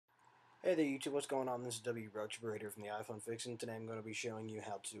Hey there YouTube, what's going on? This is W. Roachber here from the iPhone Fix, and today I'm going to be showing you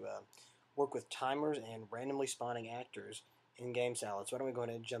how to work with timers and randomly spawning actors in gamesalad. So why don't we go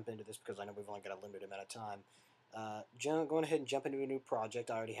ahead and jump into this because I know we've only got a limited amount of time. Going ahead and jump into a new project.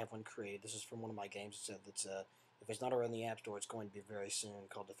 I already have one created. This is from one of my games. If it's not already in the App Store, it's going to be very soon,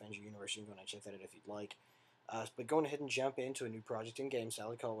 called Defend Your Universe. You can go and check that out if you'd like. But go ahead and jump into a new project in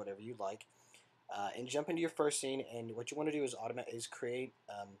gamesalad, call it whatever you like. And jump into your first scene, and what you want to do is create.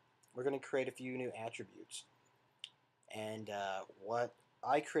 We're going to create a few new attributes, and what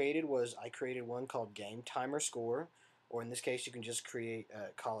I created one called game timer score, or in this case you can just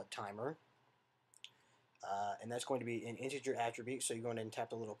call it timer, and that's going to be an integer attribute. So you're going to tap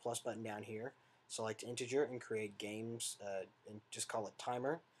the little plus button down here, select integer, and create games, and just call it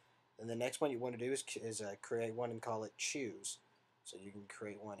timer. And the next one you want to do is create one and call it choose. So you can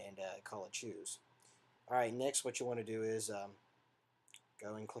create one and call it choose. Alright, next what you want to do is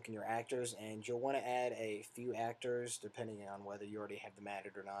go and click in your actors, and you'll want to add a few actors depending on whether you already have them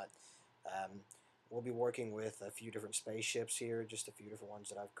added or not. Um, we'll be working with a few different spaceships here, just a few different ones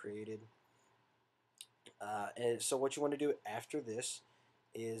that I've created. And so what you want to do after this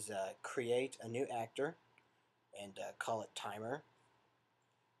is create a new actor and call it timer.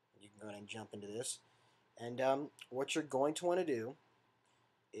 You can go ahead and jump into this. And what you're going to want to do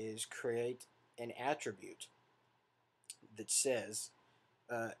is create an attribute that says,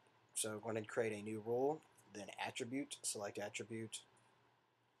 so go ahead and create a new rule, then attribute, select attribute.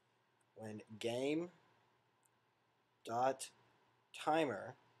 When game dot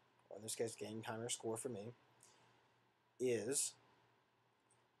timer, or in this case game timer score for me, is,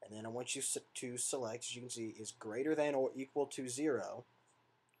 and then I want you to select, as you can see, is greater than or equal to 0,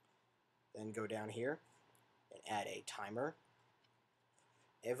 then go down here and add a timer.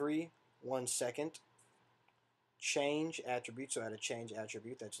 Every 1 second, change attribute, so add a change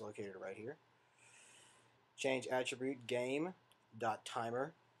attribute that's located right here. Change attribute game dot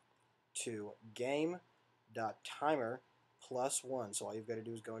timer to game dot timer plus 1. So all you've got to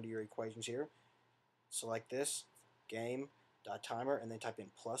do is go into your equations here, select this game dot timer, and then type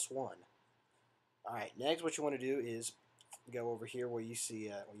in plus 1. Alright, next what you want to do is go over here where you see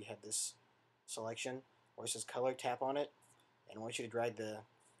where you have this selection where it says color, tap on it, and I want you to drag the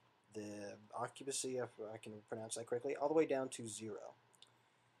occupancy, if I can pronounce that correctly, all the way down to 0.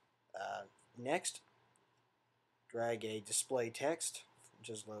 Next, drag a display text, which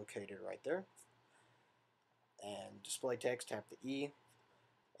is located right there, and display text, tap the E,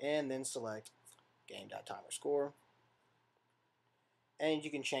 and then select game.timer score, and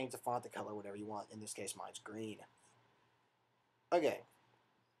you can change the font, the color, whatever you want. In this case mine's green. Okay,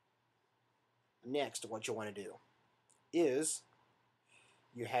 next what you want to do is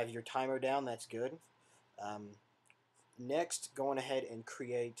you have your timer down, that's good. Next, go on ahead and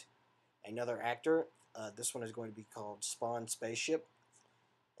create another actor. This one is going to be called spawn spaceship,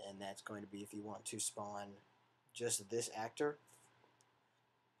 and that's going to be if you want to spawn just this actor.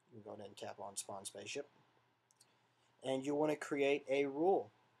 You can go ahead and tap on spawn spaceship, and you want to create a rule.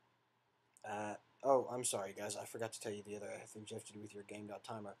 Oh, I'm sorry guys, I forgot to tell you the other things you have to do with your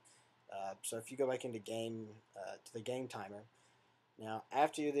game.timer. So if you go back into game to the game timer, now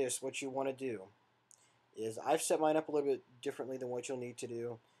after this what you want to do is, I've set mine up a little bit differently than what you'll need to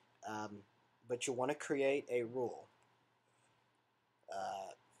do, but you want to create a rule,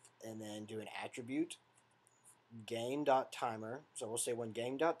 and then do an attribute game.timer. So we'll say when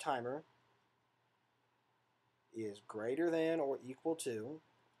game.timer is greater than or equal to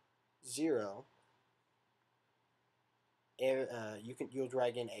 0, you'll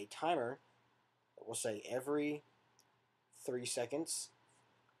drag in a timer. We'll say every 3 seconds,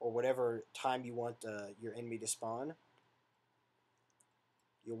 or whatever time you want your enemy to spawn.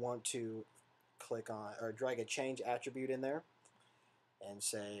 You'll want to click on or drag a change attribute in there and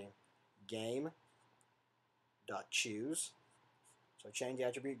say game dot choose. So change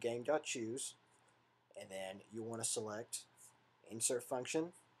attribute game dot choose, and then you want to select insert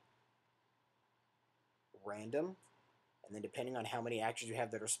function random, and then depending on how many actors you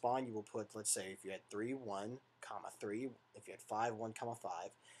have that are spawned, you will put, let's say if you had 3 1 comma 3, if you had 5 1 comma 5.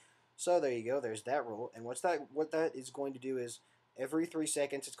 So there you go, there's that rule. And what that is going to do is every 3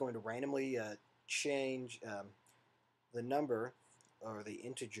 seconds it's going to randomly change the number or the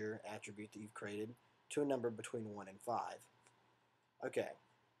integer attribute that you've created to a number between 1 and 5. Okay,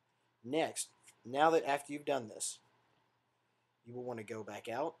 next, now that after you've done this, you will want to go back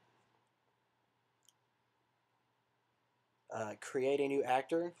out, create a new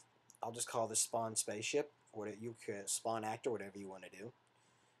actor. I'll just call this spawn spaceship, or you could spawn actor, whatever you want to do.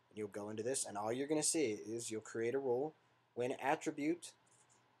 And you'll go into this, and all you're going to see is you'll create a rule when attribute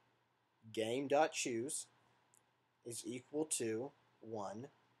game.choose is equal to 1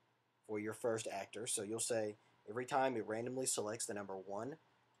 for your first actor. So you'll say every time it randomly selects the number 1,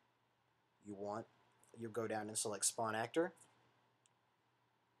 you'll go down and select spawn actor.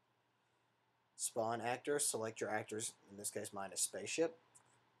 Spawn actor, select your actors. In this case, mine is spaceship.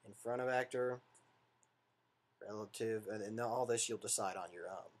 In front of actor, relative, and all this you'll decide on your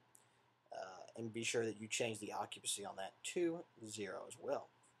own. And be sure that you change the occupancy on that to 0 as well.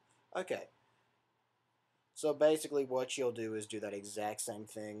 Okay. So basically what you'll do is do that exact same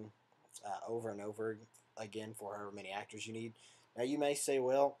thing over and over again for however many actors you need. Now you may say,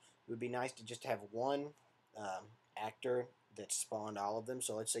 well, it would be nice to just have one actor that spawned all of them.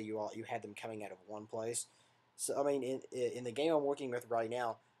 So let's say you had them coming out of one place. So I mean, in the game I'm working with right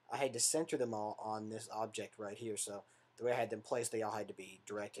now, I had to center them all on this object right here. So the way I had them placed, they all had to be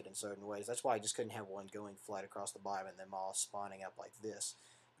directed in certain ways. That's why I just couldn't have one going flat across the bottom and them all spawning up like this.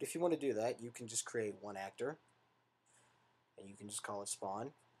 But if you want to do that, you can just create one actor, and you can just call it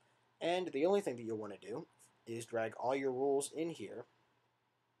spawn. And the only thing that you'll want to do is drag all your rules in here,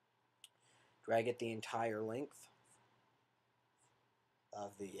 drag it the entire length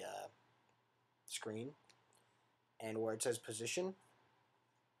of the screen, and where it says position,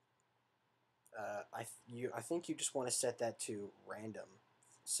 I think you just want to set that to random.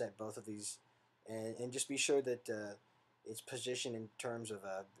 Set both of these, and just be sure that its position in terms of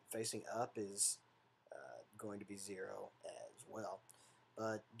facing up is going to be 0 as well.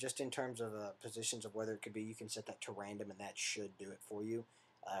 But just in terms of positions of whether it could be, you can set that to random, and that should do it for you.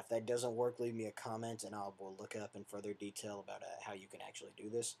 If that doesn't work, leave me a comment, and we'll look up in further detail about how you can actually do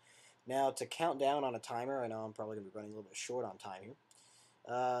this. Now, to count down on a timer, I know I'm probably going to be running a little bit short on time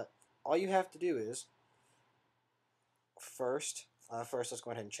here. All you have to do is, first let's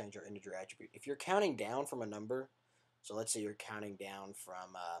go ahead and change our integer attribute. If you're counting down from a number, so let's say you're counting down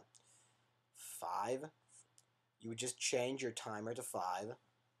from 5, you would just change your timer to 5,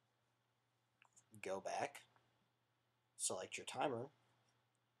 go back, select your timer,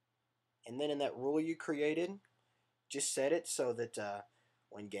 and then in that rule you created, just set it so that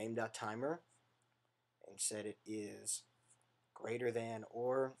when game.timer, and set it is greater than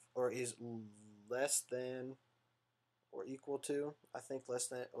or is less than or equal to, I think less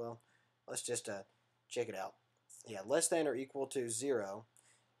than, well, let's just check it out. Yeah, less than or equal to 0,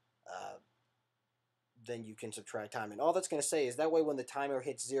 then you can subtract time. And all that's going to say is that way when the timer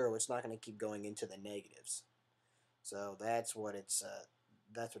hits 0, it's not going to keep going into the negatives. So that's what it's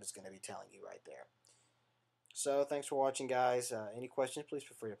going to be telling you right there. So thanks for watching, guys. Any questions, please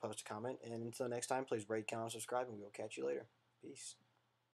feel free to post a comment. And until next time, please rate, comment, subscribe, and we will catch you later. Peace.